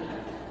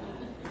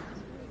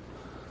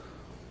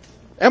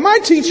 Am I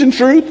teaching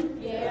truth?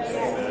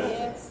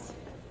 Yes.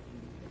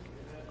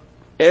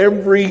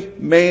 Every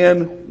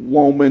man,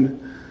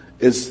 woman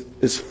is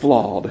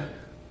flawed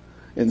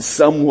in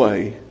some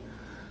way,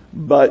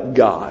 but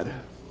God.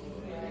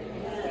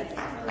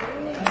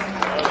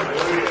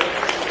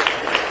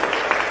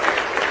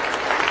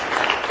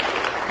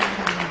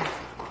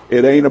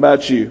 It ain't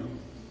about you.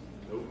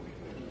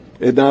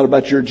 It's not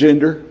about your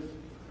gender.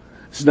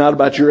 It's not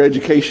about your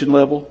education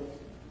level.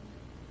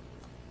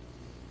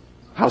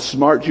 How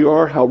smart you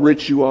are, how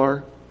rich you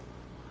are.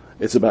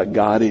 It's about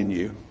God in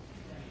you.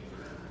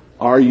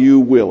 Are you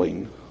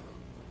willing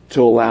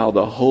to allow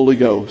the Holy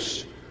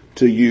Ghost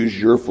to use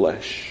your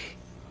flesh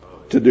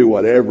to do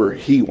whatever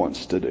He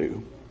wants to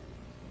do?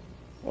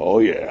 Oh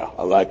yeah,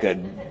 I like it.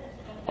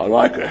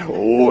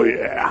 Oh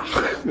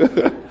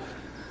yeah.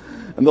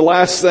 And the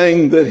last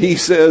thing that He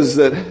says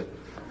that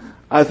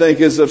I think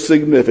is of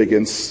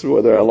significance,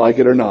 whether I like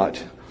it or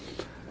not,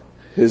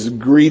 is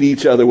greet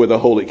each other with a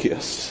holy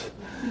kiss.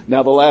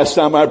 Now, the last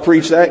time I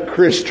preached that,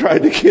 Chris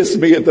tried to kiss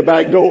me at the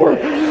back door.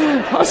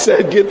 I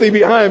said, get thee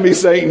behind me,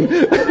 Satan.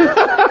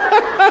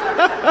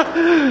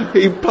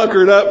 He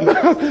puckered up.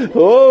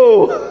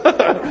 Oh.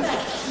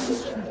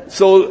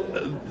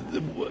 So,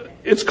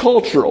 it's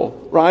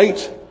cultural,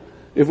 right?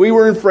 If we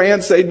were in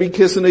France, they'd be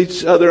kissing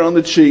each other on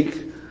the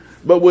cheek.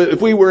 But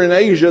if we were in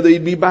Asia,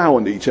 they'd be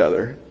bowing to each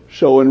other,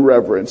 showing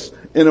reverence.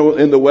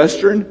 In the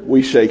Western,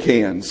 we shake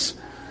hands.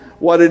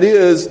 What it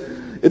is,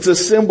 it's a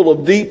symbol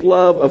of deep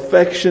love,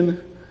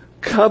 affection,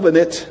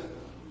 covenant,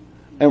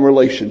 and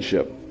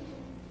relationship.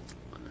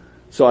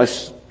 So I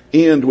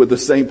end with the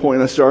same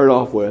point I started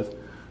off with.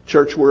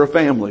 Church, we're a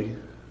family.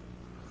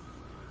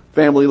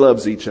 Family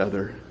loves each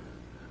other.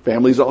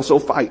 Families also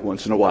fight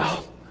once in a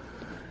while.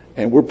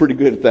 And we're pretty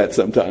good at that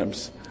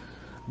sometimes.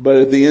 But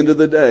at the end of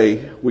the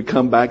day, we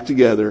come back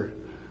together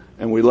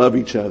and we love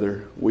each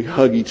other. We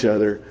hug each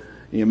other.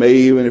 You may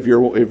even, if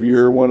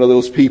you're one of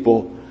those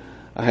people,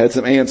 I had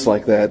some aunts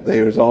like that.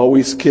 They was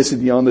always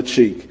kissing you on the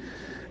cheek.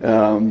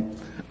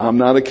 I'm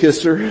not a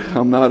kisser.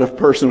 I'm not a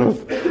person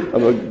of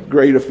a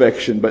great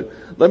affection. But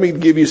let me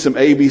give you some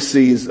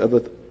ABCs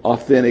of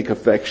authentic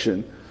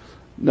affection.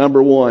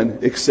 Number one,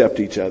 accept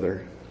each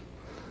other.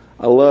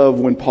 I love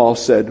when Paul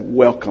said,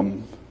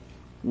 welcome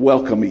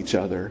each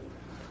other.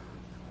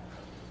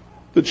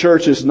 The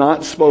church is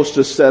not supposed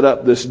to set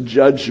up this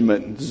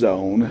judgment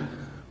zone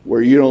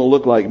where you don't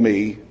look like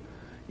me.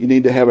 You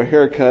need to have a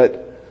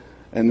haircut,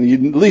 and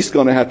you're at least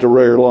going to have to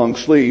wear long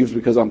sleeves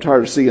because I'm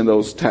tired of seeing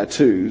those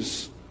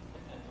tattoos.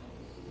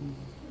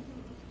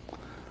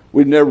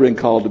 We've never been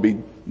called to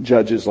be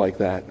judges like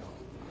that.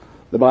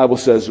 The Bible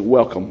says,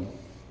 welcome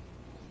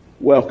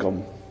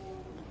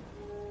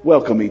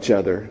each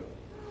other.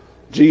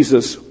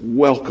 Jesus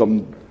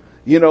welcomed.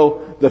 You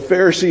know, the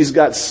Pharisees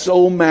got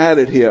so mad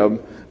at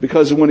him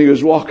because when he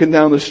was walking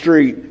down the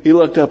street, he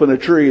looked up in a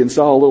tree and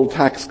saw a little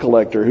tax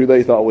collector who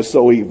they thought was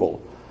so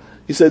evil.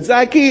 He said,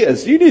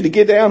 Zacchaeus, you need to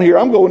get down here.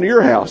 I'm going to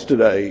your house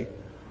today.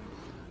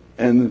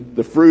 And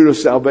the fruit of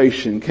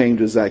salvation came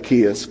to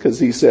Zacchaeus because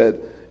he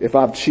said, if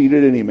I've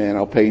cheated any man,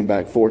 I'll pay him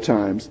back 4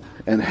 times.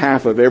 And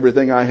half of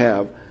everything I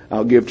have,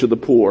 I'll give to the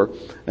poor.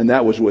 And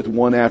that was with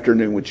one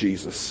afternoon with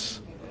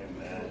Jesus.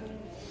 Amen.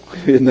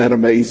 Isn't that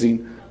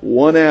amazing?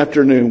 One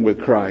afternoon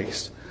with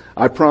Christ.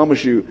 I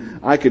promise you,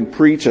 I can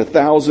preach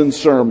 1,000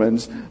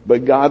 sermons,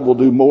 but God will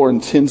do more in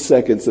 10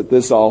 seconds at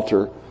this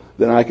altar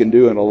than I can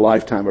do in a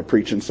lifetime of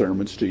preaching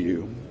sermons to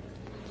you.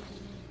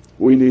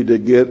 We need to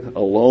get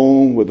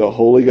alone with the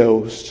Holy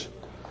Ghost.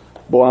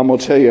 Boy, I'm going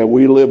to tell you,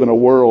 we live in a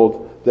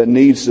world that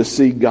needs to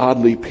see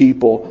godly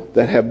people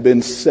that have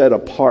been set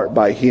apart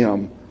by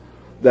Him,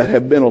 that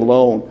have been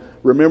alone.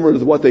 Remember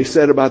what they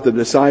said about the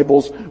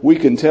disciples? We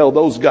can tell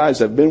those guys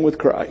have been with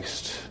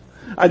Christ.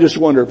 I just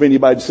wonder if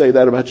anybody'd say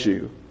that about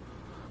you.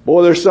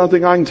 Boy, there's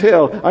something I can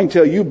tell. I can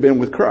tell you've been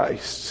with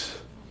Christ.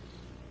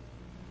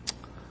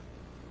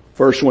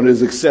 First one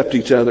is accept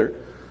each other.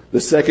 The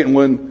second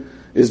one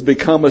is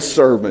become a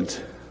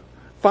servant.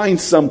 Find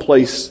some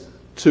place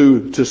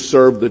to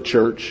serve the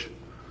church.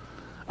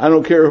 I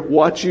don't care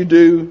what you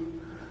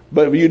do,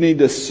 but you need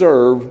to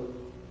serve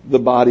the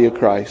body of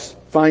Christ.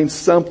 Find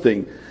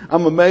something.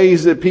 I'm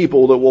amazed at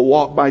people that will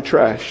walk by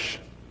trash.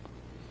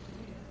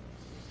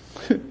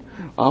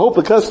 I hope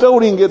the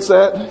custodian gets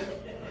that.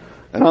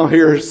 And I'm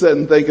here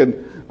sitting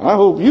thinking, I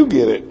hope you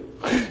get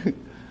it.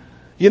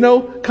 You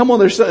know, come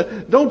on,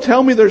 don't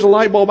tell me there's a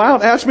light bulb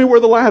out. Ask me where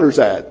the ladder's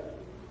at.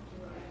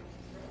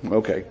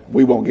 Okay,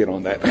 we won't get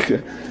on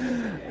that.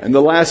 And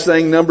the last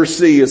thing, number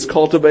C, is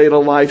cultivate a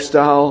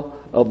lifestyle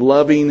of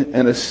loving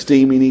and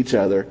esteeming each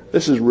other.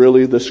 This is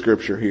really the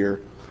scripture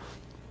here.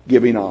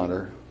 Giving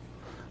honor.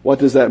 What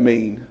does that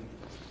mean?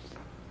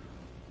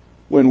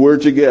 When we're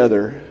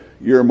together,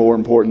 you're more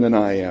important than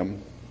I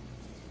am.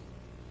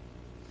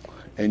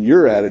 And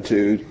your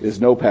attitude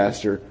is, no,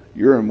 Pastor,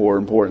 you're more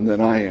important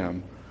than I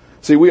am.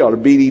 See, we ought to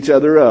beat each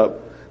other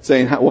up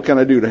saying, what can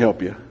I do to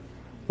help you?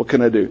 What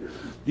can I do?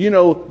 You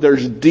know,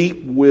 there's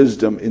deep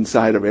wisdom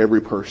inside of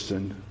every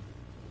person.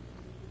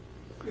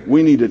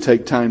 We need to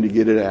take time to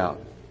get it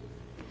out.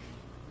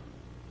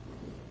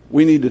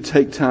 We need to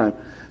take time.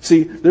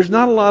 See, there's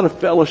not a lot of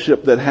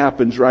fellowship that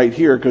happens right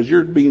here because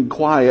you're being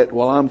quiet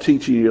while I'm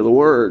teaching you the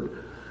Word.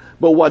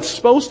 But what's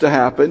supposed to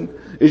happen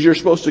is you're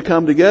supposed to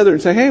come together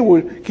and say, hey,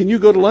 well, can you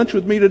go to lunch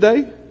with me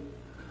today?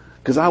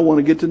 Because I want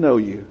to get to know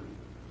you.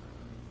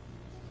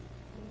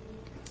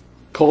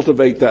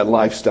 Cultivate that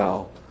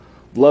lifestyle.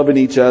 Loving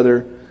each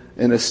other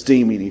and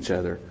esteeming each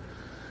other.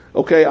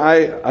 Okay,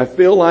 I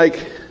feel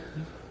like,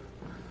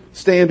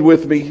 stand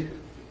with me.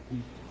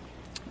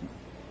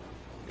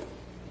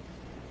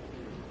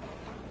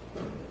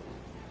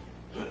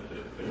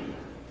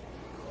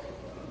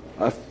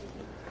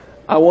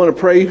 I want to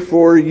pray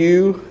for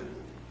you.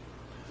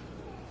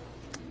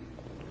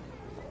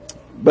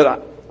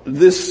 But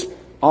this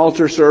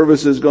altar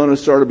service is going to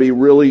start to be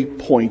really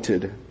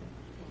pointed.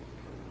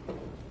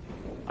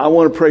 I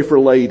want to pray for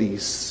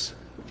ladies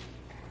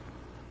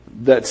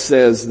that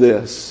says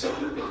this.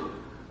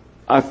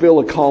 I feel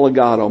a call of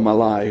God on my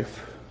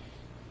life.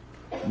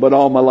 But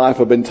all my life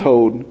I've been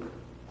told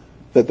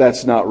that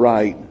that's not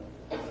right.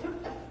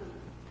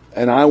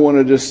 And I want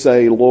to just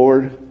say,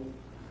 Lord,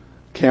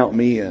 count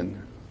me in.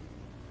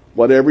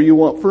 Whatever you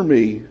want for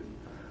me,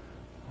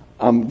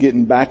 I'm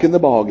getting back in the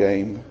ball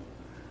game.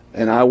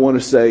 And I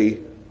want to say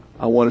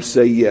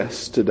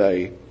yes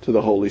today to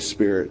the Holy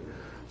Spirit.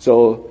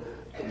 So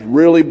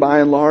really, by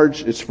and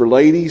large, it's for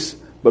ladies,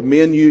 but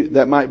men,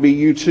 that might be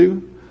you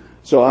too.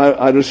 So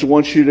I just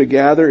want you to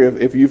gather.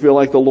 If you feel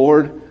like the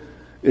Lord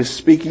is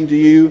speaking to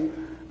you,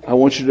 I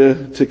want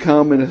you to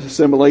come and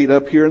assimilate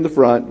up here in the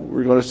front.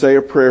 We're going to say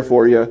a prayer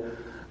for you.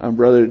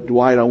 Brother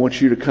Dwight, I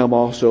want you to come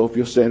also, if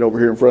you'll stand over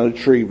here in front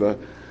of Treva.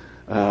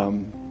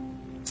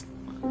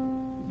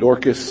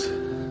 Dorcas,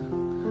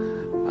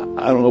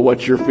 I don't know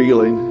what you're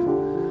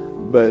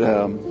feeling, but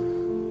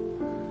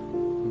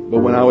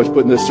when I was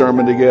putting this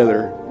sermon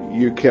together,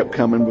 you kept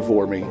coming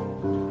before me.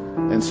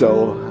 And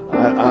so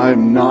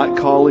I'm not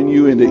calling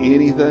you into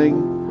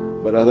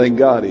anything, but I think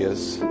God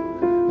is.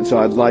 And so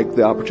I'd like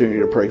the opportunity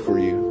to pray for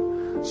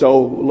you.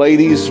 So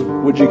ladies,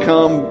 would you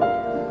come?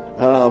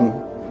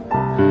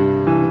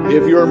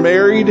 If you're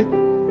married,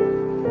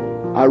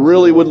 I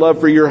really would love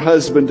for your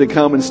husband to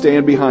come and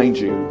stand behind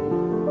you.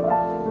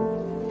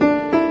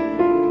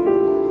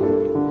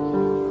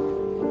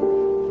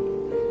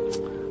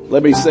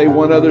 Let me say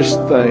one other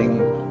thing.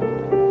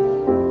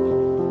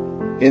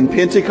 In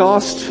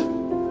Pentecost,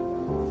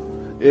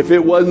 if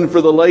it wasn't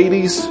for the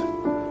ladies,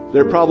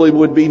 there probably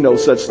would be no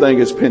such thing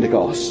as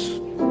Pentecost.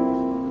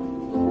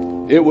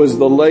 It was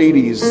the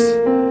ladies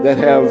that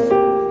have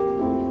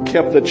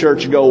kept the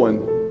church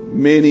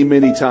going many,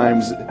 many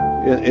times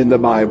in the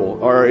Bible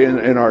or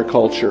in our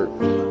culture.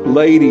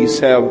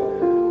 Ladies have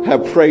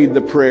prayed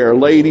the prayer.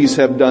 Ladies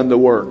have done the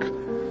work.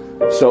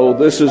 So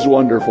this is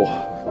wonderful.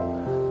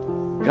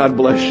 God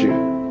bless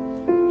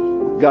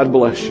you. God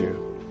bless you.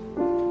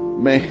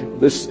 Man,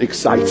 this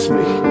excites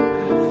me.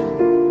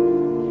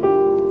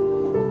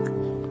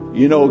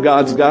 You know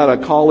God's got a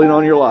calling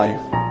on your life,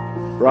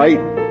 right?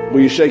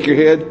 Will you shake your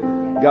head?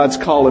 God's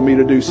calling me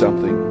to do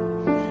something.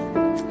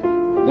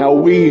 Now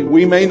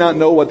we may not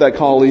know what that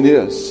calling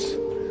is.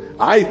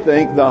 I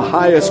think the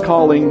highest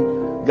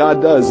calling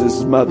God does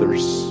is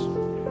mothers.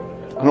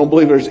 I don't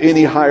believe there's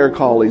any higher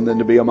calling than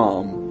to be a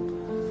mom.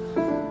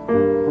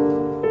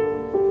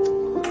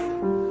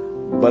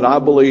 But I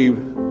believe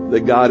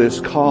that God is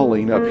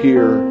calling up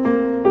here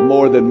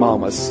more than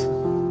mamas.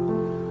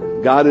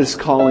 God is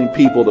calling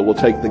people that will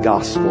take the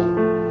gospel.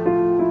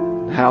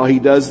 How He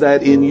does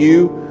that in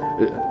you,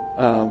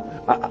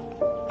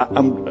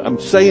 I'm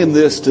saying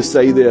this to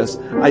say this.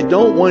 I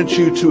don't want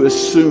you to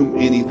assume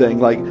anything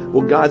like,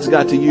 well, God's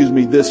got to use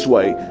me this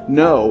way.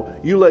 No,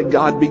 you let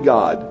God be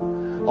God.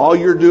 All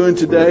you're doing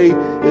today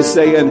is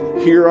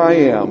saying, here I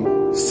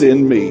am,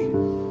 send me.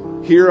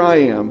 Here I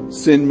am,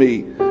 send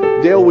me.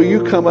 Dale, will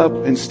you come up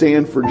and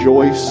stand for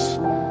Joyce?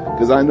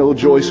 Because I know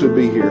Joyce would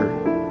be here.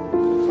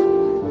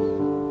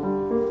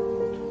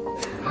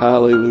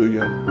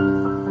 Hallelujah.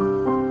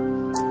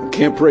 I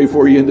can't pray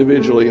for you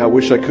individually. I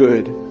wish I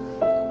could.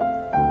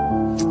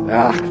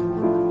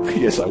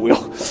 Yes, I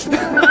will.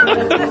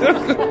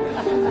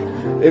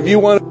 If you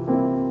want